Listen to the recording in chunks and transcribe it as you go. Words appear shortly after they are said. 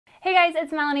Hey guys,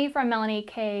 it's Melanie from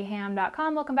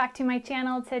melaniekham.com. Welcome back to my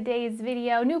channel. Today's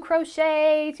video, new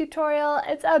crochet tutorial.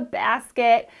 It's a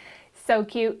basket. So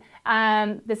cute.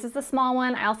 This is the small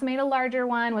one. I also made a larger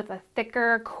one with a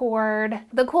thicker cord.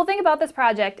 The cool thing about this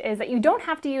project is that you don't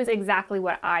have to use exactly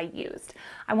what I used.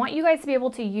 I want you guys to be able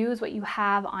to use what you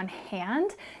have on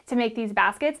hand to make these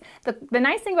baskets. The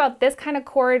nice thing about this kind of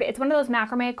cord, it's one of those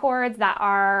macrame cords that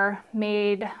are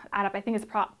made out of, I think it's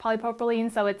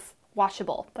polypropylene, so it's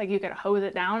washable. Like you could hose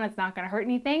it down, it's not going to hurt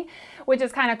anything, which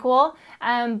is kind of cool.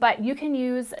 But you can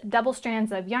use double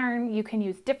strands of yarn, you can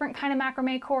use different kind of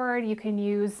macrame cord, you can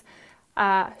use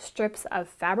strips of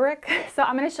fabric. So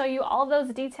I'm going to show you all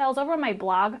those details over on my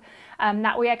blog.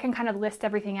 That way I can kind of list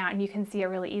everything out and you can see it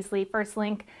really easily. First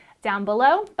link down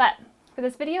below. But for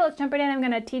this video, let's jump right in. I'm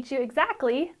going to teach you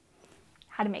exactly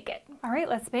how to make it. All right,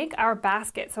 let's make our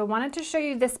basket. So I wanted to show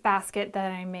you this basket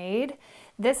that I made.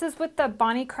 This is with the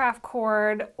Beanie craft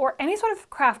cord or any sort of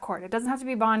craft cord. It doesn't have to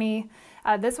be Beanie.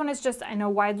 This one is just, I know,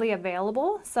 widely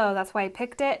available, so that's why I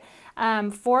picked it.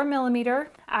 4mm.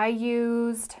 I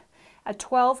used a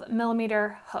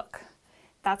 12mm hook.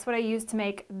 That's what I used to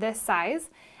make this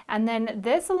size. And then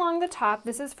this along the top,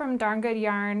 this is from Darn Good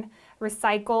Yarn,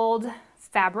 recycled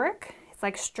fabric. It's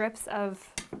like strips of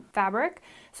fabric.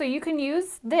 So you can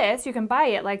use this, you can buy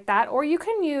it like that, or you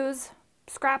can use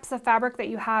scraps of fabric that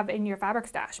you have in your fabric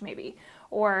stash maybe,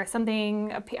 or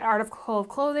something, an article of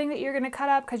clothing that you're going to cut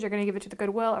up because you're going to give it to the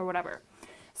Goodwill or whatever.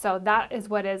 So that is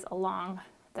what is along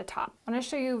the top. I'm going to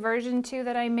show you version 2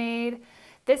 that I made.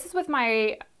 This is with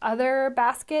my other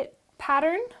basket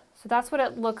pattern. So that's what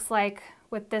it looks like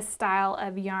with this style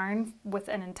of yarn with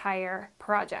an entire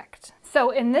project. So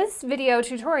in this video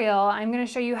tutorial, I'm going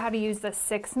to show you how to use the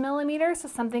 6mm, so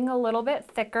something a little bit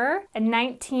thicker, a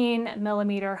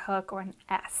 19mm hook or an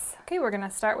S. Okay, we're going to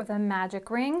start with a magic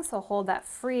ring, so hold that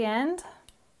free end,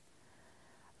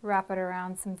 wrap it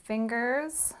around some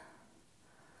fingers,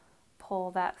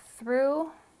 pull that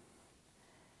through,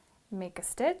 make a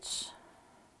stitch.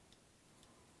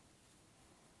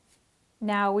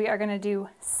 Now we are going to do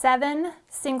 7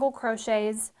 single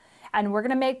crochets and we're going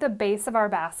to make the base of our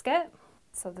basket.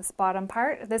 So this bottom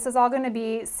part, this is all going to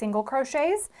be single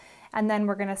crochets, and then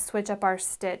we're going to switch up our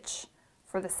stitch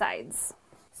for the sides.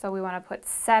 So we want to put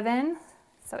 7,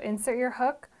 so insert your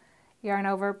hook, yarn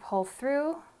over, pull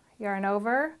through, yarn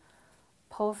over,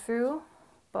 pull through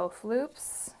both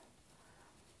loops.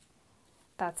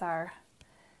 That's our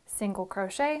single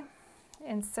crochet,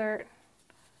 insert.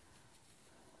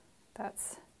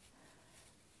 That's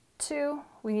 2.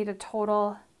 We need a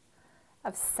total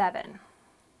of 7.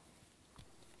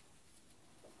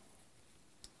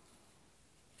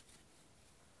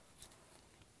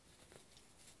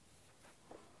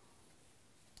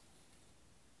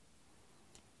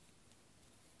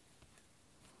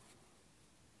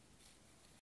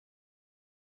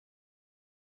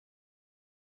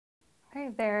 Okay,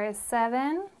 there is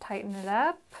 7. Tighten it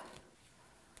up.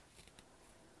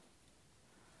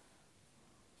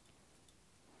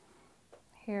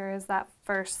 Here is that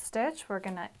first stitch. We're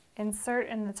going to insert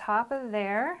in the top of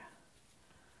there,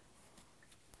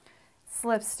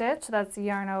 slip stitch, that's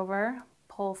yarn over,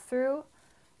 pull through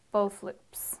both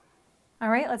loops. All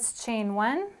right, let's chain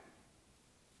 1,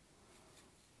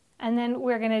 and then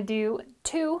we're going to do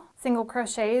 2 single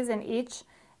crochets in each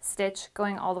stitch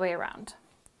going all the way around.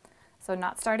 So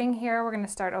not starting here, we're going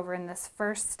to start over in this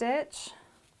first stitch.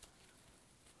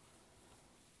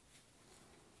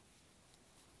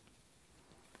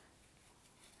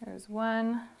 There's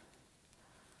 1,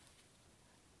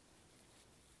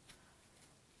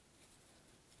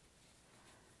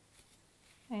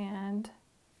 and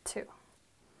 2.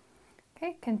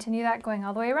 Okay, continue that going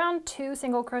all the way around, 2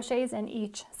 single crochets in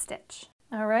each stitch.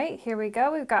 All right, here we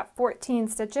go. We've got 14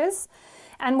 stitches.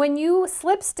 And when you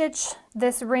slip stitch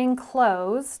this ring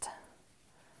closed,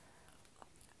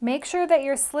 make sure that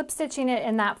you're slip stitching it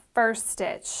in that first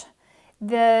stitch.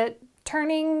 The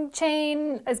turning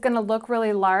chain is going to look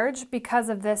really large because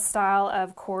of this style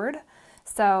of cord.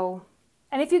 So,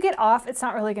 and if you get off, it's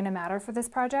not really going to matter for this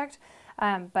project.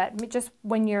 But just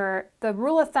when the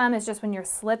rule of thumb is just when you're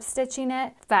slip stitching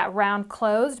it, that round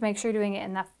closed, make sure you're doing it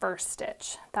in that first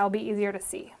stitch. That will be easier to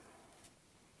see.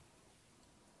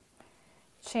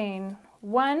 Chain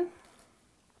 1.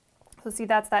 So see,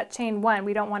 that's that chain 1.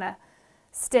 We don't want to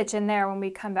stitch in there when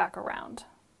we come back around.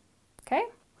 Okay,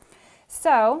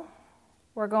 so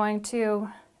we're going to,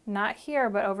 not here,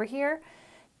 but over here,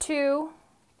 2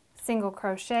 single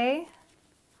crochet.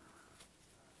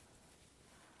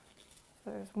 So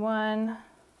there's 1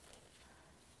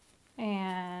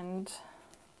 and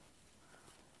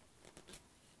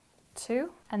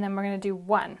 2, and then we're going to do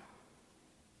 1.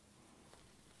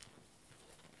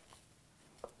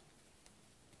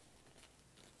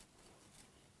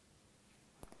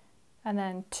 and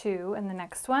then 2 in the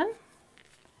next one,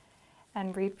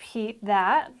 and repeat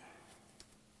that,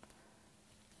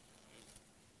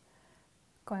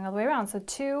 going all the way around. So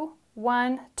 2,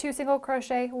 1, 2 single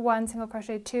crochet, 1 single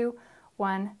crochet, 2,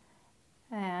 1,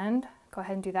 and go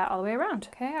ahead and do that all the way around.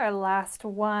 Okay, our last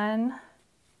one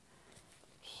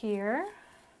here.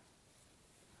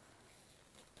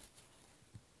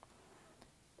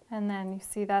 And then you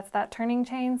see that's that turning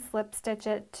chain, slip stitch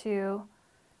it to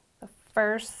the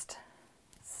first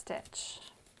stitch.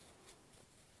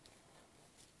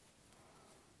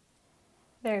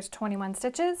 There's 21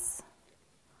 stitches.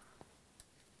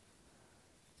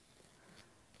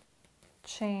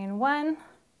 Chain 1.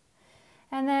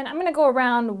 And then I'm going to go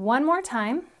around one more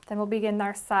time, then we'll begin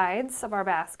our sides of our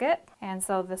basket. And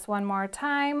so this one more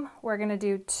time, we're going to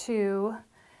do 2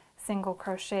 single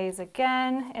crochets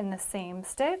again in the same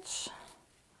stitch.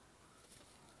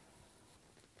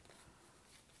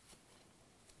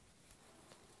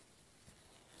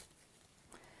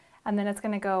 And then it's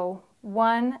going to go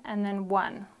 1 and then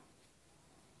 1.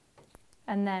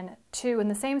 And then 2 in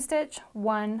the same stitch,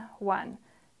 1, 1.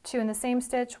 2 in the same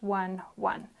stitch, 1,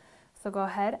 1. So go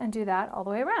ahead and do that all the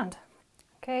way around.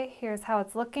 Okay, here's how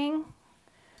it's looking.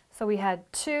 So we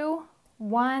had 2,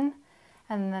 1,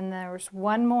 and then there was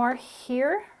one more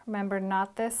here. Remember,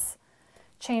 not this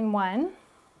chain 1.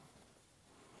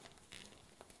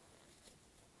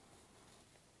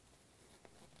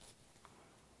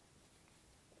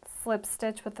 Slip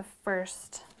stitch with the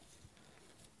first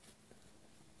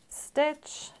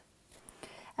stitch.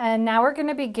 And now we're going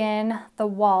to begin the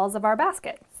walls of our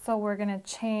basket. So we're going to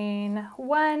chain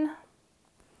 1,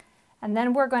 and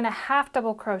then we're going to half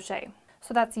double crochet.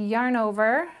 So that's yarn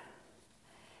over,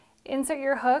 insert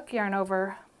your hook, yarn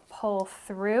over, pull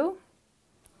through,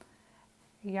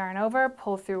 yarn over,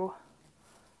 pull through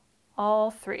all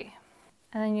 3.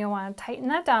 And then you'll want to tighten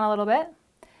that down a little bit.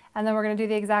 And then we're going to do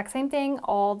the exact same thing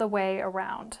all the way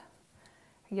around.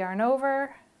 Yarn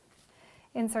over,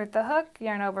 insert the hook,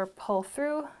 yarn over, pull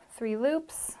through, 3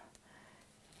 loops,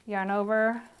 yarn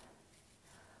over,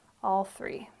 all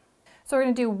 3. So we're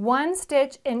going to do 1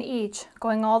 stitch in each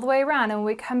going all the way around, and when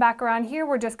we come back around here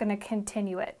we're just going to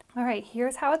continue it. All right,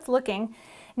 here's how it's looking.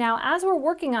 Now as we're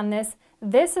working on this,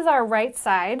 this is our right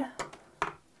side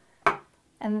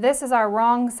and this is our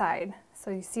wrong side.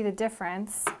 So you see the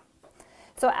difference.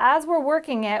 So as we're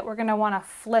working it, we're going to want to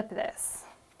flip this.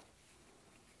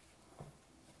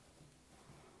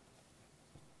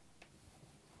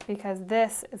 Because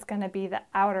this is going to be the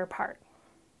outer part,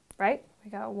 right?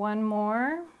 We got one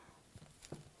more.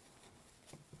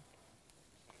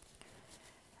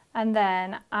 And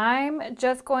then I'm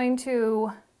just going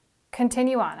to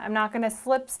continue on. I'm not going to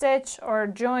slip stitch or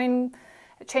join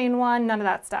chain 1, none of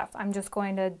that stuff. I'm just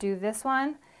going to do this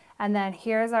one. And then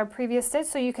here's our previous stitch.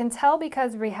 So you can tell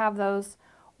because we have those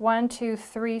 1, 2,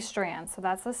 3 strands. So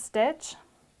that's a stitch.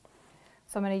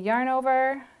 So I'm going to yarn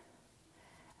over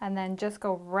and then just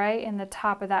go right in the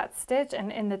top of that stitch.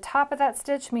 And in the top of that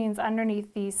stitch means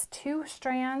underneath these 2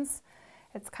 strands,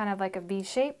 it's kind of like a V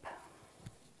shape.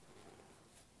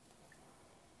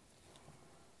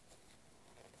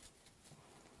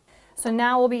 So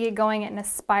now we'll be going in a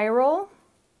spiral.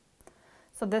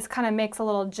 So this kind of makes a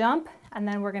little jump, and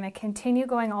then we're going to continue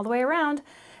going all the way around,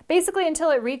 basically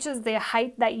until it reaches the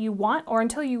height that you want or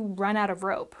until you run out of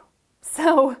rope.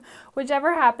 So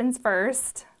whichever happens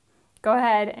first, go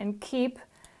ahead and keep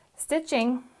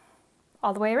stitching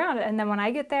all the way around it. And then when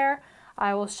I get there,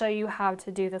 I will show you how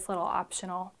to do this little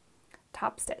optional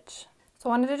top stitch. So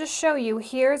I wanted to just show you,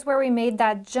 here's where we made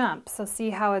that jump. So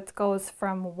see how it goes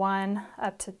from 1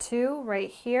 up to 2 right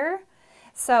here.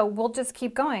 So we'll just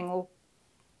keep going. We'll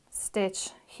stitch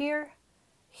here,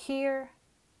 here,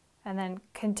 and then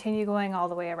continue going all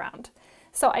the way around.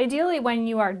 So ideally when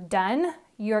you are done,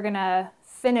 you're gonna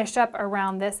finish up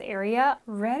around this area.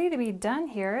 Ready to be done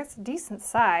here. It's a decent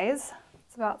size.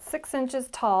 It's about 6 inches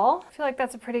tall. I feel like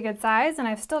that's a pretty good size, and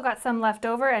I've still got some left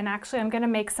over, and actually I'm gonna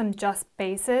make some just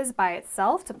bases by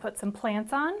itself to put some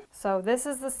plants on. So this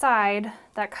is the side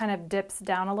that kind of dips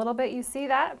down a little bit, you see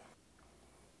that?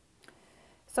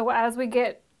 So as we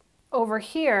get over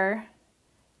here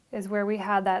is where we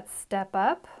had that step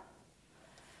up.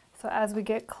 So as we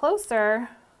get closer,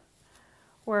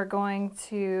 we're going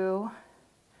to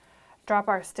drop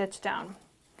our stitch down.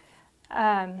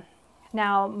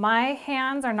 Now my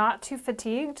hands are not too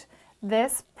fatigued.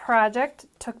 This project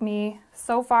took me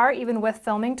so far, even with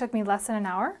filming, took me less than an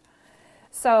hour.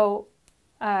 So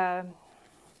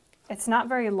it's not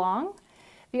very long.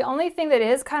 The only thing that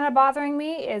is kind of bothering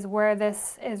me is where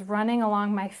this is running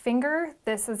along my finger.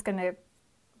 This is going to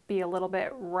be a little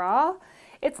bit raw.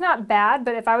 It's not bad,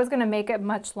 but if I was going to make it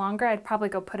much longer, I'd probably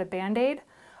go put a Band-Aid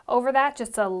over that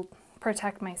just to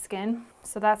protect my skin.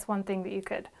 So that's one thing that you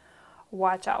could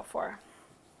watch out for.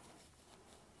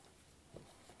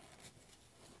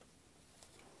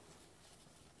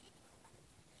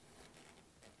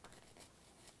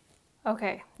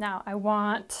 Okay, now I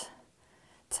want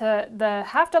the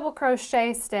half double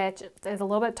crochet stitch is a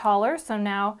little bit taller, so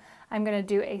now I'm going to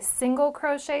do a single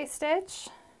crochet stitch.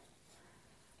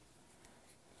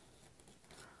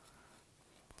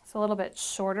 It's a little bit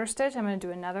shorter stitch. I'm going to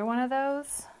do another one of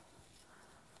those.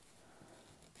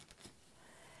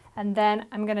 And then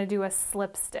I'm going to do a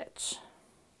slip stitch.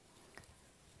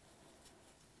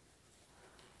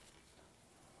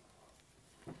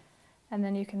 And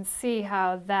then you can see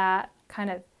how that kind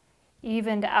of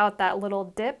evened out that little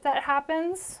dip that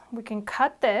happens. We can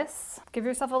cut this, give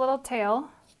yourself a little tail,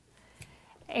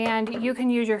 and you can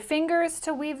use your fingers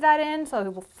to weave that in.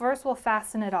 So first we'll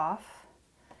fasten it off.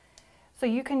 So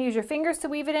you can use your fingers to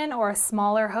weave it in or a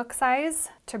smaller hook size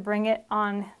to bring it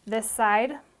on this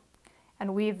side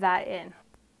and weave that in.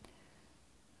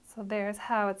 So there's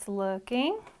how it's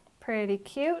looking. Pretty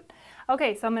cute.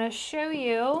 Okay, so I'm going to show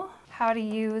you how to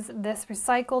use this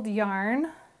recycled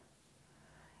yarn.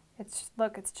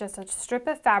 Look, it's just a strip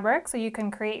of fabric, so you can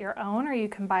create your own or you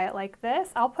can buy it like this.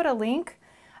 I'll put a link.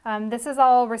 This is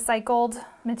all recycled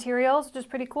materials, which is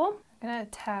pretty cool. I'm going to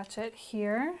attach it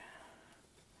here.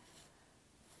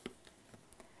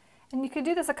 And you could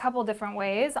do this a couple different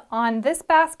ways. On this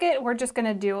basket, we're just going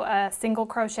to do a single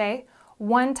crochet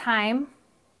one time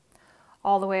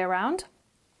all the way around.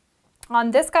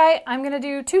 On this guy, I'm going to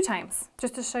do 2 times,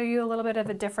 just to show you a little bit of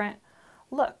a different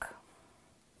look.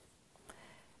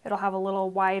 It'll have a little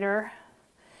wider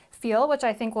feel, which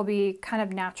I think will be kind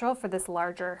of natural for this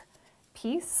larger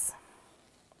piece.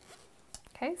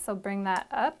 Okay, so bring that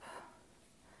up,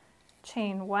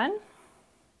 chain 1.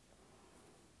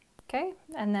 Okay,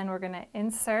 and then we're going to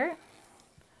insert,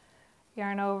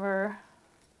 yarn over,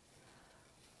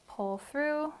 pull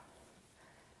through,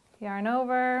 yarn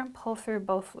over, pull through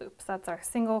both loops. That's our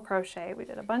single crochet. We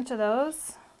did a bunch of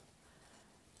those.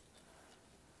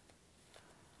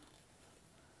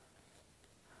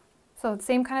 So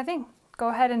same kind of thing. Go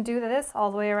ahead and do this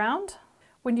all the way around.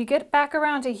 When you get back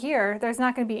around to here, there's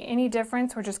not going to be any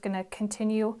difference. We're just going to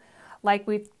continue like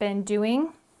we've been doing.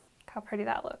 Look how pretty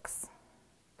that looks.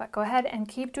 But go ahead and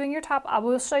keep doing your top. I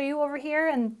will show you over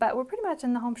here, but we're pretty much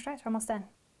in the home stretch. We're almost done.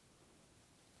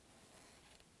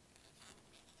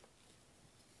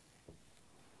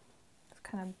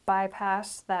 Kind of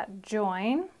bypass that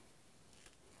join.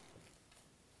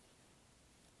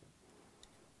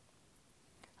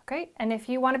 Okay, and if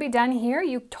you want to be done here,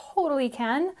 you totally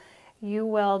can. You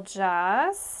will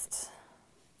just,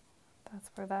 that's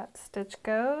where that stitch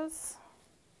goes.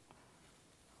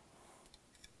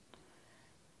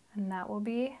 And that will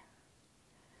be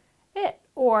it.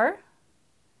 Or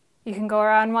you can go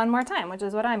around one more time, which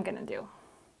is what I'm going to do.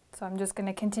 So I'm just going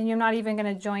to continue. I'm not even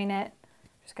going to join it.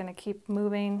 Just going to keep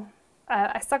moving.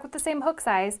 I stuck with the same hook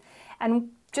size, and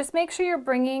just make sure you're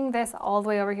bringing this all the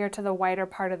way over here to the wider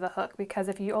part of the hook, because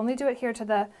if you only do it here to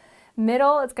the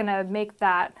middle, it's going to make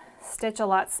that stitch a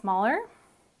lot smaller.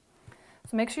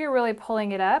 So make sure you're really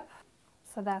pulling it up.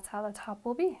 So that's how the top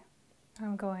will be.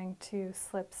 I'm going to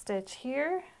slip stitch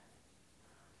here,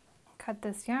 cut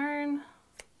this yarn.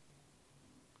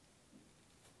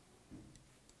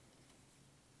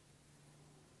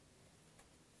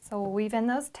 So we'll weave in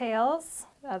those tails.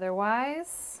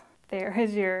 Otherwise, there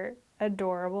is your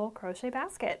adorable crochet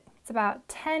basket. It's about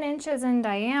 10 inches in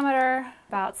diameter,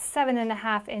 about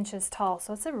 7.5 inches tall.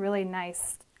 So it's a really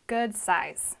nice, good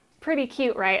size. Pretty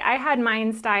cute, right? I had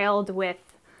mine styled with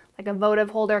like a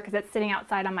votive holder because it's sitting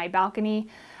outside on my balcony.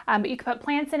 But you can put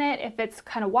plants in it. If it's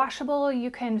kind of washable,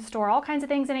 you can store all kinds of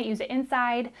things in it, use it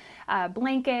inside,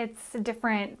 blankets,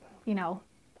 different,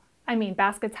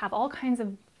 baskets have all kinds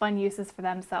of fun uses for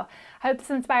them. So I hope this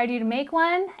inspired you to make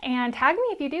one, and tag me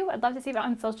if you do. I'd love to see it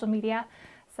on social media.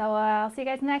 So I'll see you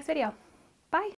guys in the next video.